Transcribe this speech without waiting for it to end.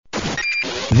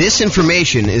This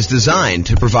information is designed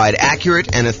to provide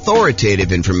accurate and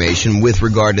authoritative information with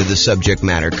regard to the subject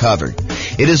matter covered.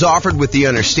 It is offered with the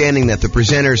understanding that the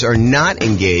presenters are not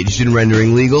engaged in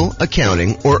rendering legal,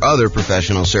 accounting, or other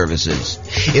professional services.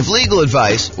 If legal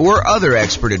advice or other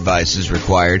expert advice is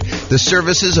required, the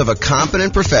services of a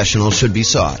competent professional should be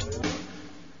sought.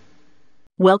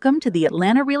 Welcome to the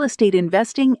Atlanta Real Estate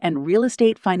Investing and Real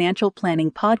Estate Financial Planning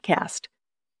Podcast.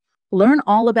 Learn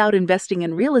all about investing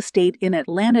in real estate in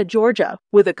Atlanta, Georgia,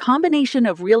 with a combination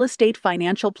of real estate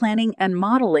financial planning and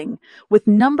modeling with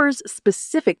numbers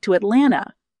specific to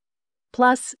Atlanta,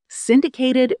 plus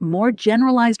syndicated, more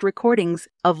generalized recordings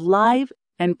of live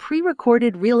and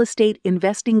pre-recorded real estate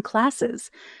investing classes,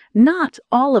 not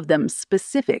all of them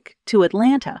specific to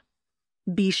Atlanta.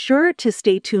 Be sure to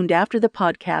stay tuned after the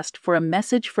podcast for a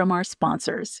message from our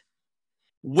sponsors.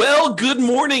 Well, good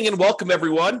morning and welcome,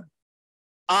 everyone.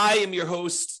 I am your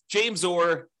host, James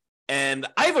Orr, and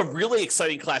I have a really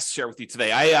exciting class to share with you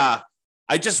today.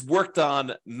 I just worked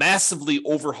on massively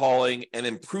overhauling and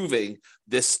improving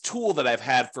this tool that I've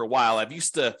had for a while. I've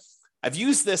used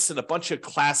this in a bunch of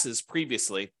classes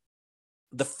previously.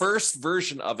 The first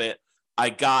version of it I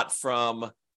got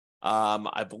from,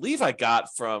 I believe I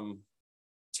got from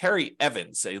Terry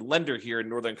Evans, a lender here in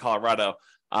Northern Colorado.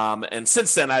 And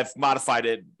since then, I've modified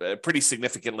it pretty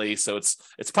significantly, so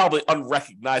it's probably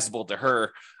unrecognizable to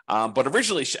her. But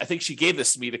originally, I think she gave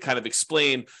this to me to kind of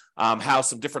explain how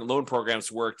some different loan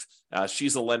programs worked.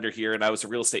 She's a lender here, and I was a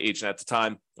real estate agent at the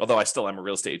time, although I still am a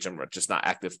real estate agent, I'm just not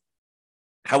active.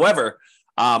 However,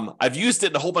 I've used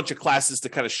it in a whole bunch of classes to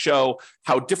kind of show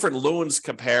how different loans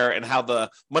compare and how the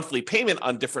monthly payment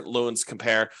on different loans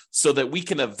compare so that we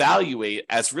can evaluate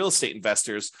as real estate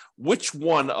investors which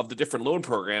one of the different loan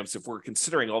programs, if we're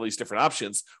considering all these different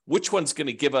options, which one's going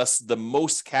to give us the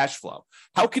most cash flow.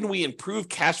 How can we improve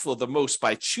cash flow the most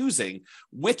by choosing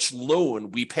which loan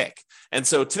we pick? And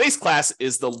so today's class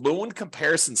is the loan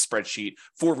comparison spreadsheet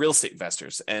for real estate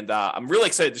investors. And I'm really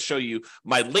excited to show you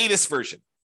my latest version.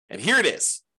 And here it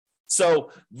is.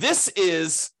 So this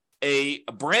is a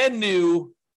brand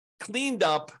new, cleaned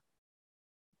up,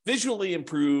 visually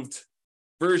improved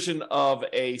version of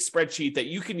a spreadsheet that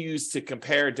you can use to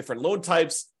compare different loan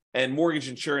types and mortgage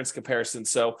insurance comparisons.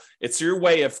 So it's your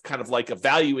way of kind of like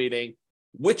evaluating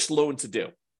which loan to do.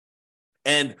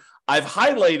 And I've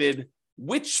highlighted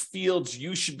which fields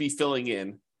you should be filling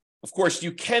in. Of course,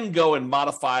 you can go and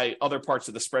modify other parts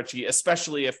of the spreadsheet,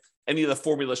 especially if any of the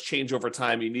formulas change over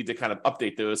time, you need to kind of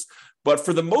update those. But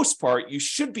for the most part, you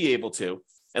should be able to,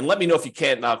 and let me know if you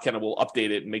can't. Now, Ken, we'll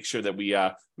update it and make sure that we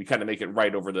kind of make it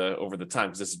right over the time,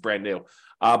 because this is brand new.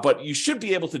 But you should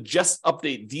be able to just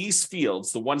update these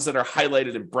fields, the ones that are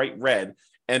highlighted in bright red,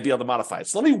 and be able to modify it.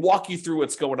 So let me walk you through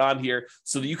what's going on here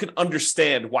so that you can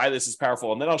understand why this is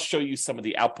powerful. And then I'll show you some of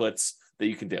the outputs that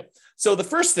you can do. So the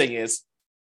first thing is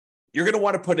you're going to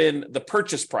want to put in the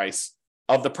purchase price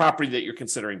of the property that you're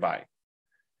considering buying.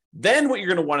 Then what you're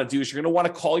going to want to do is you're going to want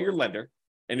to call your lender,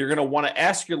 and you're going to want to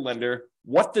ask your lender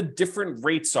what the different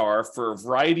rates are for a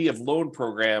variety of loan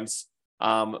programs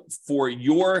for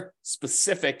your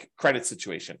specific credit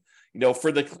situation. You know,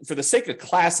 for the sake of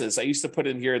classes, I used to put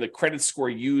in here the credit score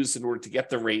used in order to get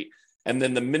the rate, and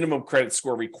then the minimum credit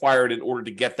score required in order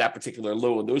to get that particular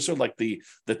loan. Those are like the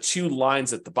two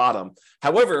lines at the bottom.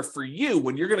 However, for you,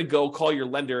 when you're going to go call your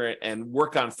lender and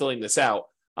work on filling this out,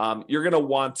 you're going to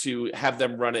want to have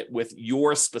them run it with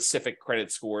your specific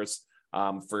credit scores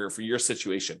for your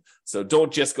situation. So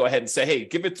don't just go ahead and say, hey,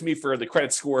 give it to me for the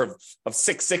credit score of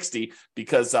 660,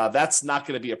 because that's not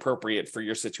going to be appropriate for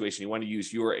your situation. You want to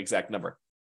use your exact number.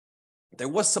 There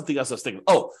was something else I was thinking.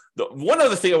 Oh, one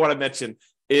other thing I want to mention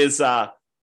is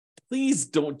please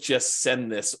don't just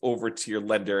send this over to your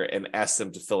lender and ask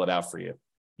them to fill it out for you.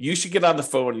 You should get on the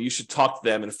phone and you should talk to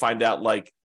them and find out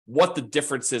like what the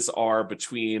differences are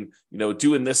between, you know,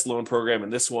 doing this loan program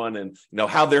and this one, and, you know,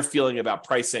 how they're feeling about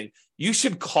pricing. You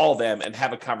should call them and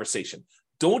have a conversation.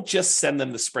 Don't just send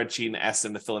them the spreadsheet and ask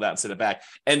them to fill it out and send it back.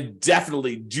 And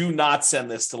definitely do not send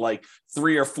this to like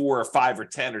 3 or 4 or 5 or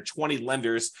 10 or 20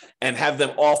 lenders and have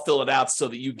them all fill it out so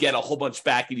that you get a whole bunch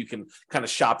back and you can kind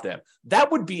of shop them.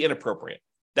 That would be inappropriate.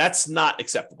 That's not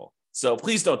acceptable. So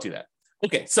please don't do that.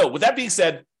 Okay, so with that being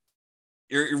said,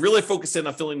 you're really focusing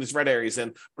on filling these red areas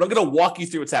in, but I'm going to walk you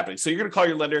through what's happening. So you're going to call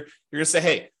your lender. You're going to say,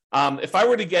 hey, if I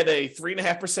were to get a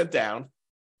 3.5% down,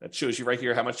 that shows you right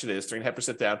here how much it is,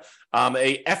 3.5% down,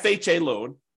 a FHA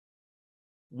loan,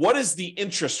 what is the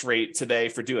interest rate today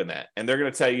for doing that? And they're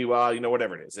going to tell you, you know,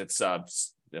 whatever it is. It's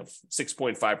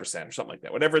 6.5% or something like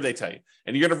that, whatever they tell you.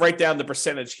 And you're going to write down the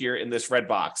percentage here in this red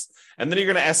box. And then you're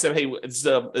going to ask them, hey, is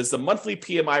the monthly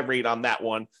PMI rate on that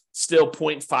one still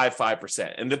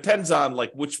 0.55%? And it depends on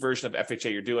like which version of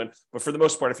FHA you're doing. But for the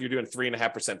most part, if you're doing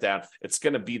 3.5% down, it's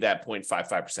going to be that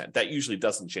 0.55%. That usually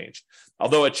doesn't change.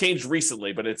 Although it changed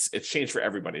recently, but it's changed for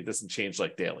everybody. It doesn't change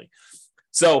like daily.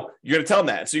 So you're going to tell them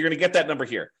that. So you're going to get that number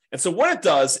here. And so what it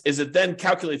does is it then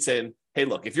calculates in, hey,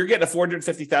 look, if you're getting a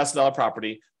 $450,000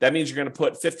 property, that means you're going to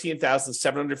put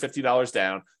 $15,750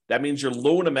 down. That means your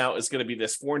loan amount is going to be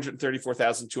this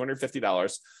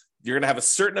 $434,250. You're going to have a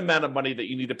certain amount of money that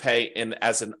you need to pay in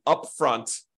as an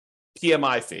upfront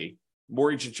PMI fee,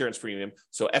 mortgage insurance premium.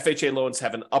 So FHA loans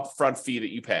have an upfront fee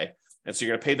that you pay. And so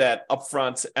you're going to pay that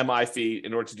upfront MI fee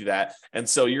in order to do that. And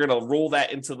so you're going to roll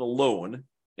that into the loan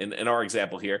in our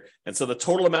example here. And so the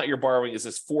total amount you're borrowing is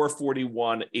this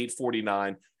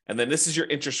 $441,849. And then this is your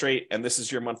interest rate, and this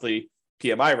is your monthly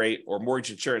PMI rate or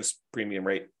mortgage insurance premium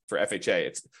rate for FHA.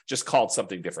 It's just called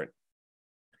something different.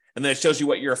 And then it shows you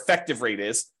what your effective rate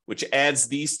is, which adds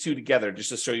these two together just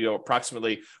to show you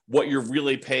approximately what you're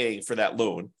really paying for that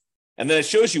loan. And then it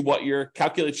shows you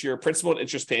calculates your principal and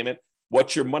interest payment,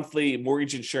 what your monthly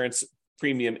mortgage insurance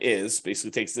premium is,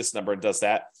 basically takes this number and does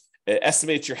that. It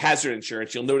estimates your hazard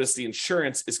insurance. You'll notice the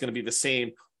insurance is going to be the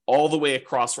same all the way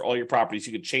across for all your properties.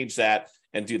 You can change that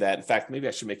and do that. In fact, maybe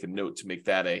I should make a note to make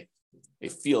that a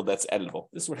field that's editable.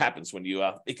 This is what happens when you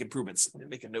make improvements. I'm going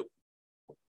to make a note.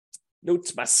 Note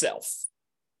to myself.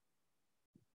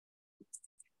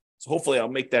 So hopefully I'll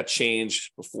make that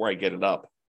change before I get it up.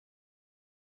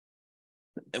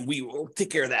 And we will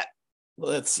take care of that.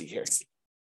 Let's see here.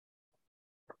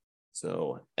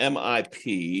 So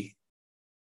MIP.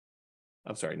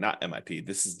 I'm sorry, not MIP.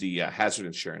 This is the hazard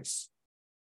insurance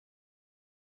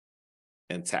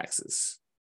and taxes.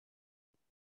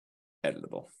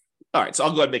 Editable. All right, so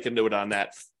I'll go ahead and make a note on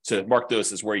that to mark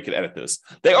those as where you can edit those.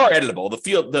 They are editable.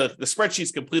 The spreadsheet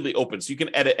is completely open, so you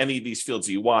can edit any of these fields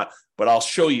you want, but I'll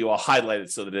highlight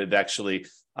it so that it actually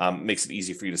makes it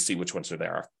easy for you to see which ones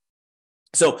there are.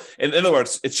 So in other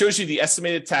words, it shows you the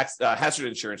estimated tax hazard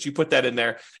insurance. You put that in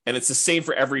there, and it's the same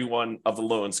for every one of the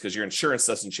loans because your insurance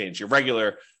doesn't change. Your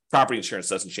regular property insurance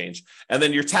doesn't change. And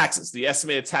then your taxes, the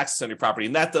estimated taxes on your property,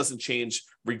 and that doesn't change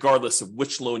regardless of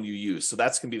which loan you use. So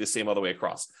that's going to be the same all the way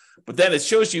across. But then it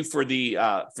shows you for the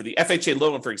FHA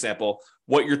loan, for example,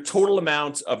 what your total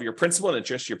amount of your principal and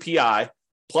interest, your PI,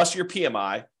 plus your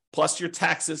PMI, plus your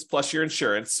taxes, plus your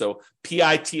insurance. So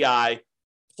PITI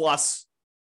plus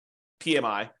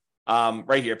PMI,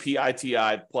 right here,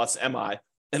 PITI plus MI,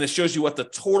 and it shows you what the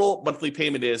total monthly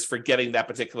payment is for getting that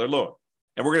particular loan.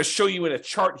 And we're going to show you in a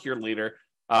chart here later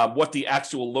what the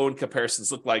actual loan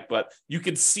comparisons look like, but you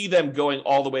can see them going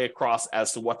all the way across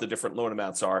as to what the different loan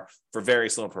amounts are for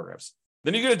various loan programs.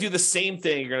 Then you're going to do the same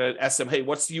thing. You're going to ask them, hey,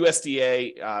 what's the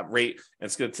USDA rate? And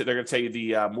they're going to tell you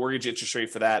the mortgage interest rate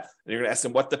for that. And you're going to ask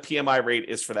them what the PMI rate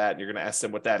is for that. And you're going to ask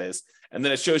them what that is. And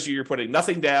then it shows you you're putting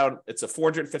nothing down. It's a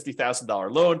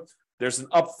 $450,000 loan. There's an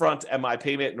upfront MI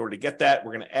payment in order to get that.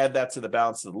 We're going to add that to the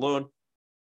balance of the loan.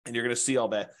 And you're going to see all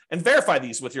that and verify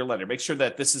these with your lender. Make sure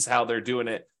that this is how they're doing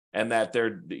it and that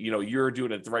you're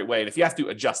doing it the right way. And if you have to,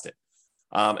 adjust it.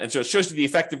 And so it shows you the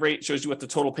effective rate, shows you what the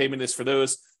total payment is for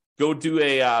those. Go do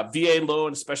a VA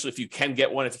loan, especially if you can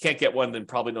get one. If you can't get one, then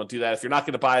probably don't do that. If you're not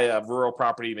going to buy a rural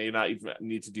property, you may not even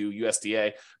need to do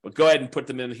USDA, but go ahead and put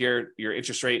them in here, your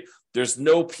interest rate. There's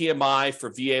no PMI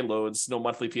for VA loans, no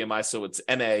monthly PMI, so it's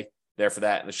NA there for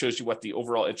that. And it shows you what the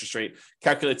overall interest rate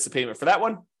calculates the payment for that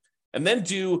one. And then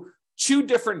do two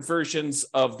different versions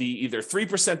of the either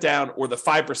 3% down or the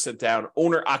 5% down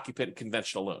owner-occupant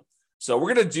conventional loan. So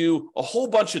we're going to do a whole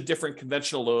bunch of different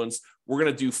conventional loans. We're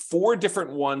going to do 4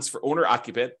 different ones for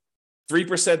owner-occupant,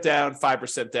 3% down,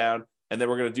 5% down, and then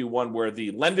we're going to do one where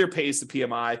the lender pays the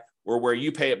PMI or where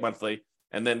you pay it monthly.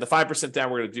 And then the 5%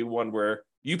 down, we're going to do one where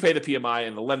you pay the PMI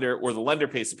and the lender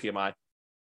pays the PMI.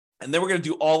 And then we're going to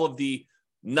do all of the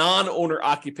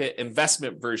non-owner-occupant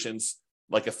investment versions,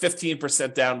 like a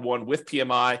 15% down one with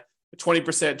PMI,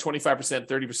 20%, 25%,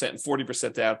 30%, and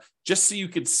 40% down, just so you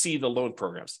can see the loan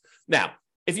programs. Now,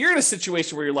 if you're in a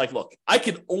situation where you're like, look, I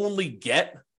can only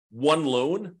get one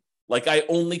loan, like I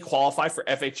only qualify for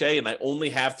FHA and I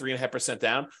only have 3.5%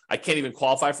 down, I can't even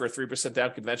qualify for a 3%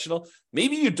 down conventional,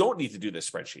 maybe you don't need to do this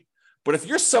spreadsheet. But if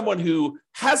you're someone who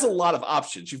has a lot of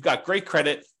options, you've got great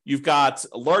credit, you've got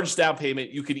a large down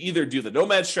payment, you could either do the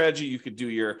nomad strategy, you could do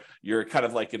your kind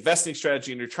of like investing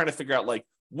strategy, and you're trying to figure out like,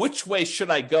 which way should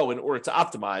I go in order to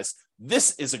optimize?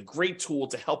 This is a great tool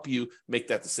to help you make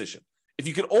that decision. If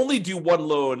you can only do one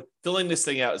loan, filling this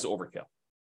thing out is overkill.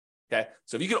 Okay.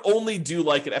 So if you can only do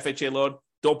like an FHA loan,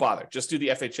 don't bother. Just do the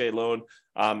FHA loan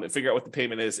and figure out what the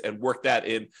payment is and work that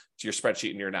into your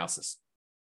spreadsheet and your analysis.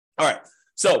 All right.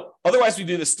 So otherwise, we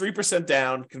do this 3%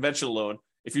 down conventional loan.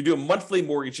 If you're doing monthly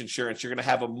mortgage insurance, you're going to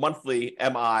have a monthly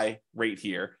MI rate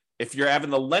here. If you're having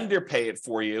the lender pay it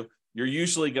for you, you're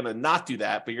usually going to not do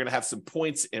that, but you're going to have some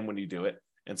points in when you do it.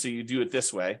 And so you do it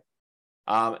this way.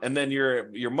 And then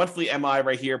your monthly MI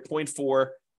right here, 0.4,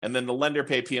 and then the lender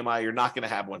pay PMI, you're not going to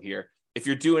have one here. If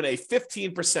you're doing a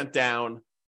 15% down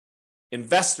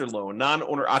investor loan,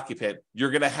 non-owner occupant,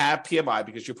 you're going to have PMI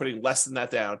because you're putting less than that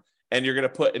down, and you're going to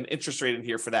put an interest rate in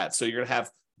here for that. So you're going to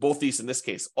have both these in this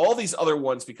case. All these other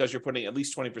ones, because you're putting at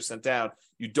least 20% down,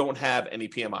 you don't have any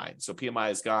PMI. So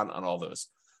PMI is gone on all those.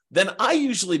 Then I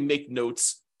usually make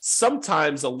notes.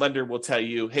 Sometimes a lender will tell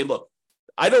you, hey, look,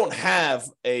 I don't have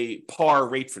a par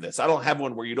rate for this. I don't have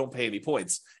one where you don't pay any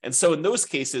points. And so in those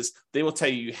cases, they will tell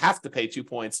you you have to pay 2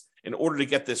 points in order to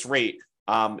get this rate.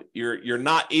 You're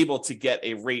not able to get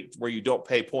a rate where you don't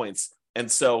pay points. And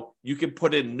so you can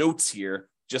put in notes here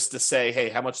just to say, hey,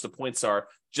 how much the points are,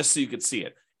 just so you can see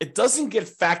it. It doesn't get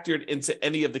factored into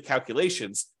any of the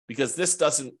calculations because this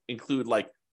doesn't include like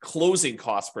closing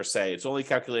costs per se. It's only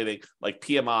calculating like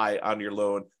PMI on your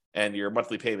loan and your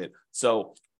monthly payment.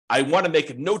 So I want to make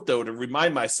a note though to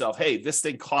remind myself, hey, this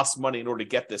thing costs money in order to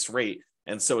get this rate.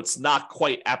 And so it's not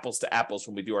quite apples to apples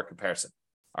when we do our comparison.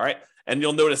 All right. And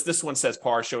you'll notice this one says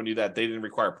par, showing you that they didn't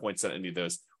require points on any of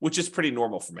those, which is pretty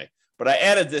normal for me. But I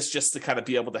added this just to kind of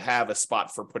be able to have a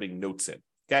spot for putting notes in.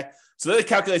 Okay. So then it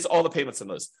calculates all the payments on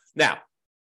those. Now,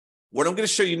 what I'm going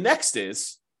to show you next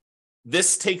is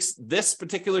this takes this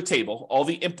particular table, all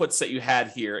the inputs that you had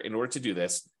here in order to do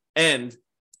this, and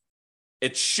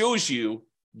it shows you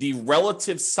the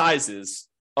relative sizes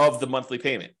of the monthly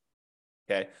payment.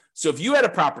 Okay. So if you had a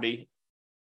property,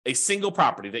 a single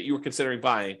property that you were considering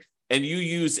buying, and you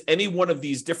use any one of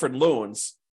these different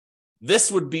loans,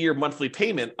 this would be your monthly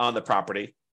payment on the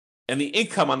property, and the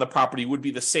income on the property would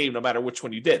be the same no matter which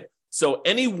one you did. So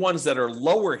any ones that are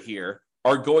lower here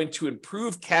are going to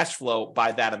improve cash flow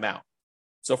by that amount.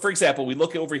 So for example, we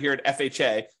look over here at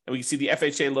FHA, and we can see the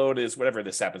FHA loan is whatever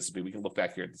this happens to be. We can look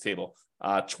back here at the table,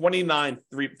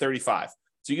 $29,335.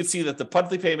 So you can see that the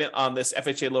monthly payment on this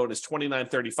FHA loan is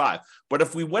 $29,335. But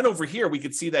if we went over here, we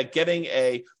could see that getting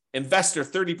a investor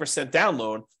 30% down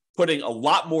loan, putting a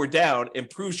lot more down,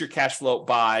 improves your cash flow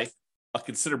by a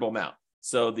considerable amount.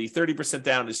 So the 30%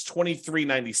 down is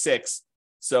 $23.96.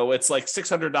 So it's like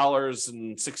 $600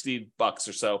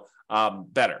 or so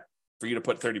better for you to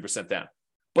put 30% down.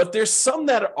 But there's some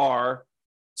that are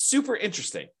super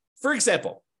interesting. For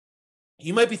example,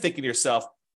 you might be thinking to yourself,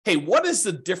 hey, what is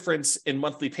the difference in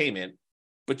monthly payment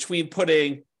between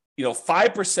putting,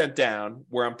 5% down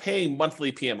where I'm paying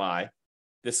monthly PMI,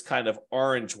 this kind of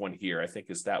orange one here, I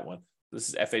think is that one. This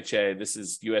is FHA, this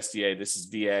is USDA, this is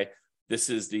VA,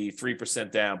 this is the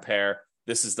 3% down pair,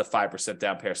 this is the 5%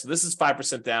 down pair. So this is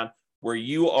 5% down where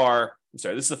you are, this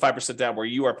is the 5% down where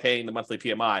you are paying the monthly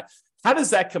PMI. How does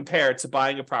that compare to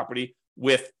buying a property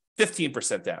with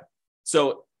 15% down?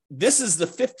 So this is the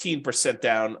 15%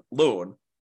 down loan.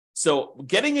 So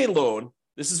getting a loan,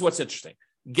 this is what's interesting.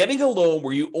 Getting a loan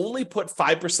where you only put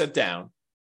 5% down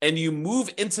and you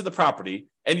move into the property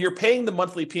and you're paying the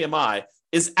monthly PMI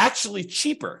is actually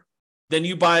cheaper than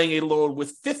you buying a loan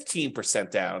with 15%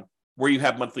 down where you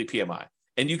have monthly PMI.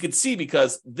 And you can see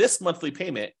because this monthly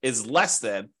payment is less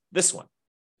than this one.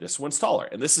 This one's taller.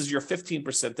 And this is your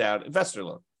 15% down investor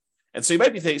loan. And so you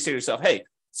might be saying to yourself, hey,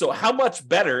 so how much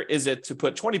better is it to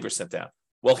put 20% down?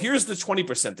 Well, here's the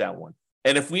 20% down one.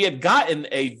 And if we had gotten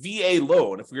a VA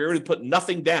loan, if we were to put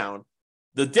nothing down,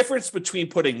 the difference between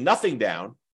putting nothing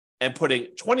down and putting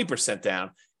 20% down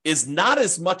is not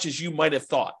as much as you might have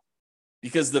thought,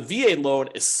 because the VA loan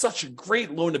is such a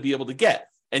great loan to be able to get.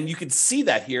 And you can see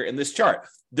that here in this chart.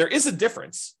 There is a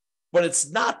difference, but it's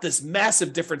not this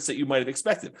massive difference that you might have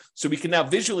expected. So we can now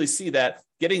visually see that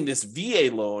getting this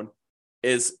VA loan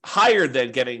is higher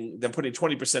than putting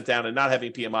 20% down and not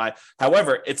having PMI.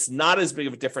 However, it's not as big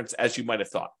of a difference as you might have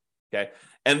thought. Okay.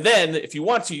 And then if you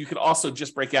want to, you can also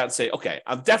just break out and say, okay,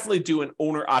 I'm definitely doing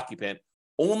owner occupant.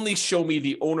 Only show me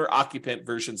the owner occupant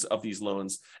versions of these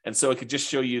loans. And so it could just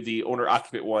show you the owner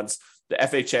occupant ones, the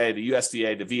FHA, the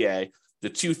USDA, the VA, the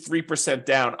 3%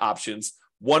 down options,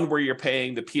 one where you're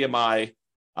paying the PMI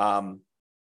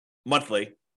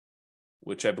monthly,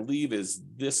 which I believe is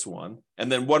this one.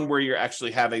 And then one where you're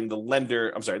actually having the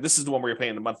lender, this is the one where you're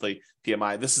paying the monthly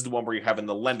PMI. This is the one where you're having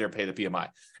the lender pay the PMI.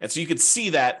 And so you can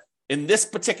see that in this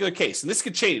particular case, and this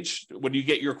could change when you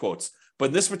get your quotes, but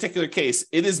in this particular case,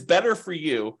 it is better for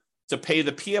you to pay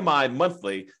the PMI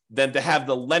monthly than to have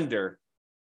the lender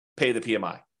pay the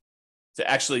PMI. to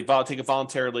actually take a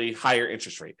voluntarily higher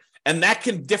interest rate. And that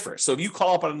can differ. So if you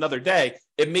call up on another day,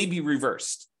 it may be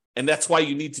reversed. And that's why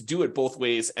you need to do it both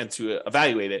ways and to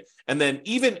evaluate it. And then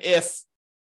even if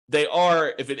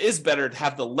it is better to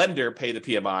have the lender pay the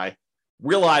PMI,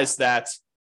 realize that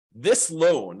this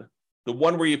loan, the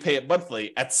one where you pay it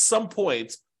monthly, at some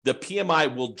point, the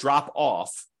PMI will drop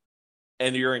off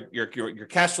and your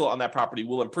cash flow on that property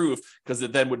will improve because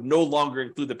it then would no longer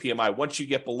include the PMI once you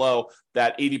get below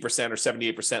that 80% or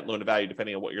 78% loan to value,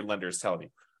 depending on what your lender is telling you.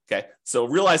 Okay, so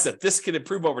realize that this can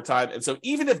improve over time. And so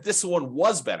even if this one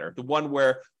was better, the one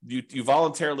where you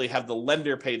voluntarily have the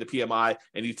lender pay the PMI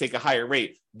and you take a higher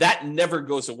rate, that never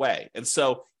goes away. And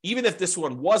so even if this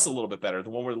one was a little bit better, the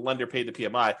one where the lender paid the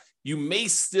PMI, you may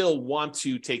still want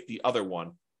to take the other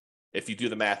one if you do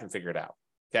the math and figure it out.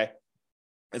 Okay.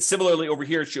 And similarly over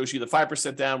here, it shows you the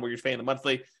 5% down where you're paying the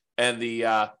monthly and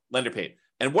the lender paid.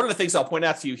 And one of the things I'll point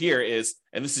out to you here is,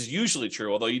 and this is usually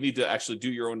true, although you need to actually do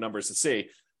your own numbers to see,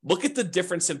 look at the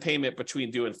difference in payment between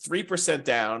doing 3%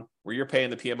 down, where you're paying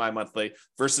the PMI monthly,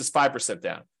 versus 5%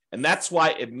 down. And that's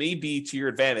why it may be to your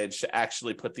advantage to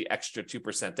actually put the extra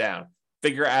 2% down.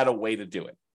 Figure out a way to do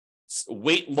it.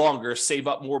 Wait longer, save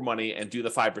up more money, and do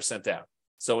the 5% down.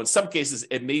 So in some cases,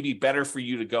 it may be better for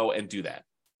you to go and do that.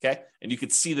 Okay? And you can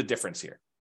see the difference here.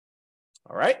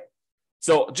 All right?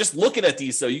 So just looking at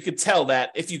these, though, you could tell that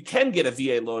if you can get a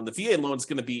VA loan, the VA loan is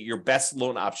going to be your best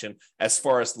loan option as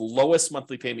far as the lowest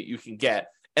monthly payment you can get.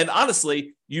 And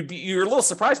honestly, you're a little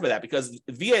surprised by that because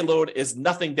the VA loan is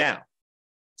nothing down.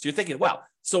 So you're thinking, wow,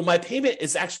 so my payment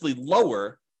is actually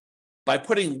lower by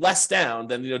putting less down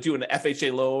than doing an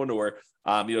FHA loan or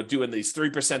doing these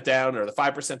 3% down or the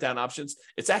 5% down options.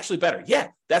 It's actually better. Yeah,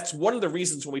 that's one of the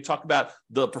reasons when we talk about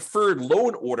the preferred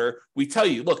loan order, we tell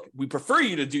you, look, we prefer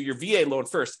you to do your VA loan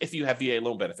first if you have VA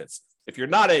loan benefits. If you're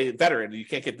not a veteran and you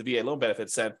can't get the VA loan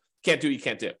benefits, then can't do what you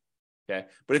can't do. Okay,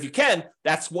 but if you can,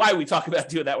 that's why we talk about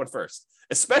doing that one first,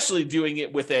 especially doing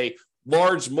it with a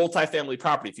large multifamily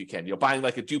property if you can, buying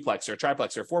like a duplex or a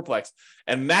triplex or a fourplex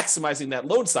and maximizing that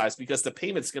loan size because the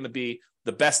payment's going to be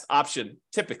the best option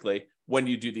typically when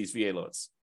you do these VA loans.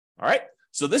 All right.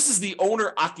 So this is the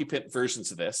owner occupant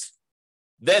versions of this.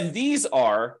 Then these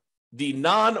are the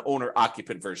non-owner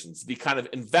occupant versions, the kind of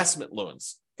investment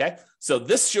loans. Okay. So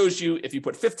this shows you if you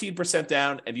put 15%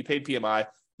 down and you paid PMI.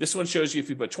 This one shows you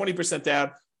if you put 20% down,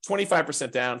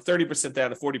 25% down, 30%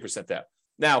 down, and 40% down.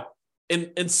 Now,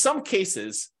 in some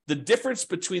cases, the difference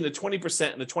between the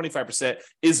 20% and the 25%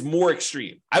 is more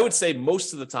extreme. I would say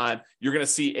most of the time, you're going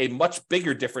to see a much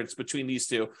bigger difference between these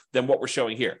two than what we're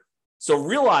showing here. So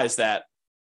realize that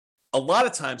a lot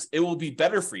of times it will be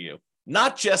better for you,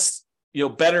 not just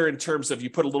better in terms of you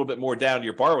put a little bit more down,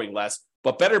 you're borrowing less,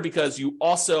 but better because you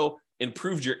also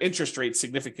improved your interest rate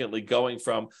significantly going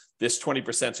from this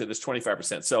 20% to this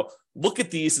 25%. So look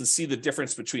at these and see the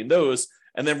difference between those.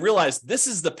 And then realize this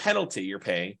is the penalty you're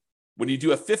paying when you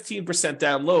do a 15%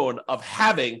 down loan of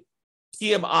having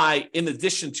PMI in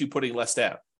addition to putting less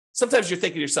down. Sometimes you're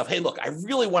thinking to yourself, hey, look, I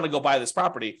really want to go buy this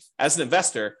property as an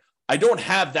investor. I don't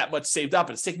have that much saved up.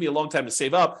 It's taking me a long time to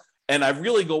save up. And I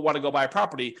really want to go buy a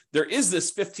property. There is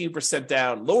this 15%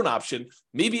 down loan option.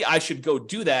 Maybe I should go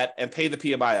do that and pay the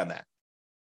PMI on that.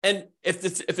 And if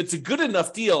it's a good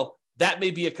enough deal, that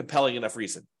may be a compelling enough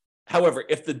reason. However,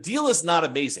 if the deal is not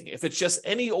amazing, if it's just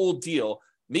any old deal,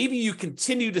 maybe you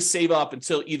continue to save up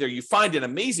until either you find an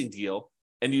amazing deal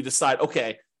and you decide,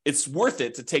 okay, it's worth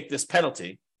it to take this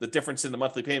penalty, the difference in the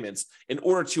monthly payments, in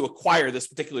order to acquire this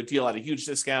particular deal at a huge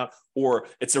discount, or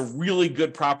it's a really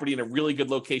good property in a really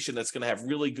good location that's going to have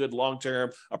really good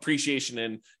long-term appreciation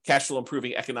and cash flow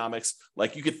improving economics.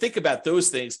 Like you could think about those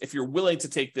things if you're willing to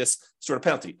take this sort of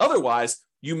penalty. Otherwise,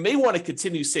 you may want to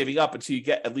continue saving up until you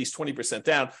get at least 20%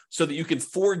 down so that you can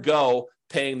forego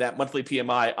paying that monthly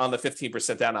PMI on the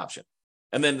 15% down option.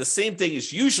 And then the same thing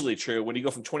is usually true when you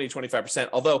go from 20 to 25%,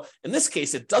 although in this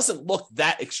case, it doesn't look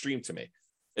that extreme to me.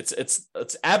 It's an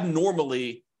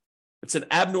abnormally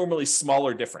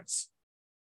smaller difference.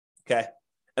 Okay.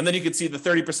 And then you can see the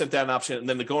 30% down option, and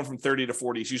then the going from 30 to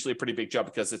 40 is usually a pretty big jump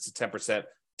because it's a 10%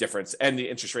 difference, and the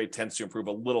interest rate tends to improve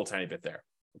a little tiny bit there.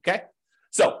 Okay.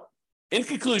 So in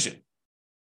conclusion,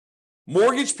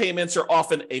 mortgage payments are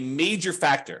often a major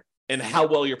factor in how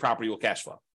well your property will cash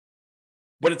flow.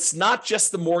 But it's not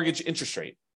just the mortgage interest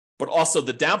rate, but also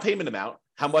the down payment amount,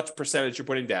 how much percentage you're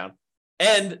putting down,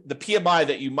 and the PMI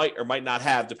that you might or might not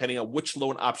have, depending on which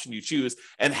loan option you choose,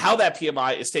 and how that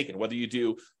PMI is taken, whether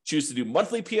you choose to do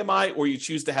monthly PMI or you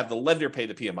choose to have the lender pay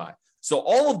the PMI. So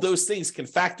all of those things can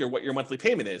factor what your monthly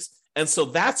payment is. And so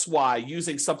that's why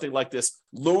using something like this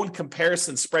loan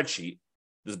comparison spreadsheet,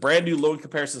 this brand new loan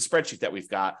comparison spreadsheet that we've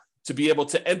got, to be able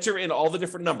to enter in all the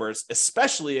different numbers,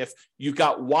 especially if you've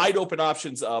got wide open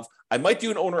options of, I might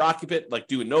do an owner occupant, like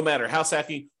do a nomad or house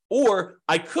hacking, or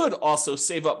I could also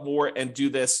save up more and do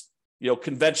this,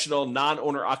 conventional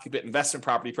non-owner occupant investment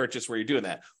property purchase where you're doing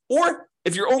that. Or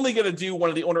if you're only going to do one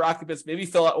of the owner occupants, maybe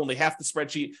fill out only half the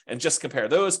spreadsheet and just compare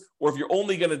those. Or if you're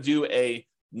only going to do a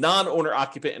non-owner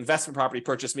occupant investment property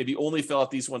purchase, maybe only fill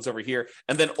out these ones over here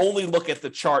and then only look at the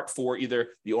chart for either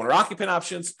the owner occupant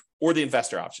options or the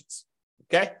investor options.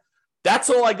 Okay. That's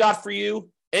all I got for you.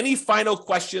 Any final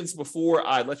questions before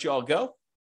I let you all go?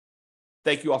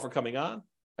 Thank you all for coming on.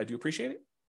 I do appreciate it.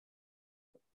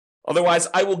 Otherwise,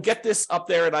 I will get this up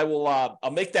there and I'll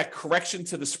make that correction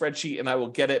to the spreadsheet and I will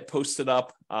get it posted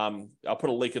up. I'll put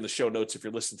a link in the show notes if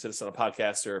you're listening to this on a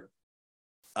podcast, or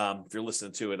if you're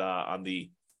listening to it on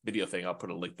the video thing, I'll put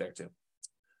a link there too.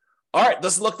 All right.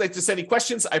 Doesn't look like there's any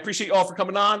questions. I appreciate you all for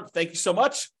coming on. Thank you so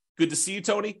much. Good to see you,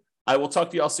 Tony. I will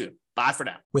talk to you all soon. Bye for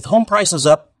now. With home prices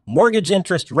up, mortgage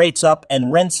interest rates up,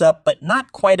 and rents up, but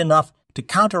not quite enough to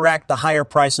counteract the higher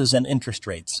prices and interest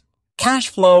rates, cash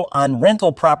flow on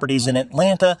rental properties in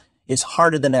Atlanta is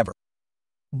harder than ever.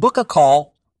 Book a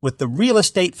call with the Real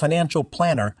Estate Financial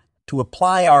Planner to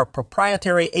apply our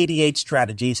proprietary 88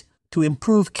 strategies to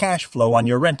improve cash flow on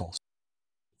your rentals.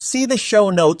 See the show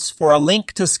notes for a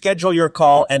link to schedule your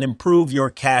call and improve your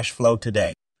cash flow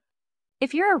today.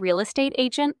 If you're a real estate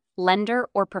agent, lender,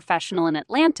 or professional in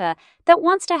Atlanta that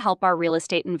wants to help our real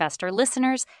estate investor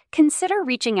listeners, consider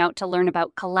reaching out to learn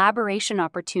about collaboration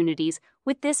opportunities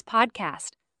with this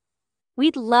podcast.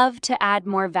 We'd love to add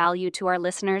more value to our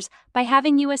listeners by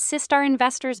having you assist our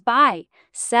investors buy,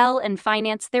 sell, and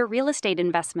finance their real estate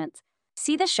investments.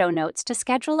 See the show notes to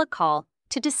schedule a call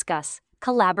to discuss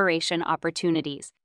collaboration opportunities.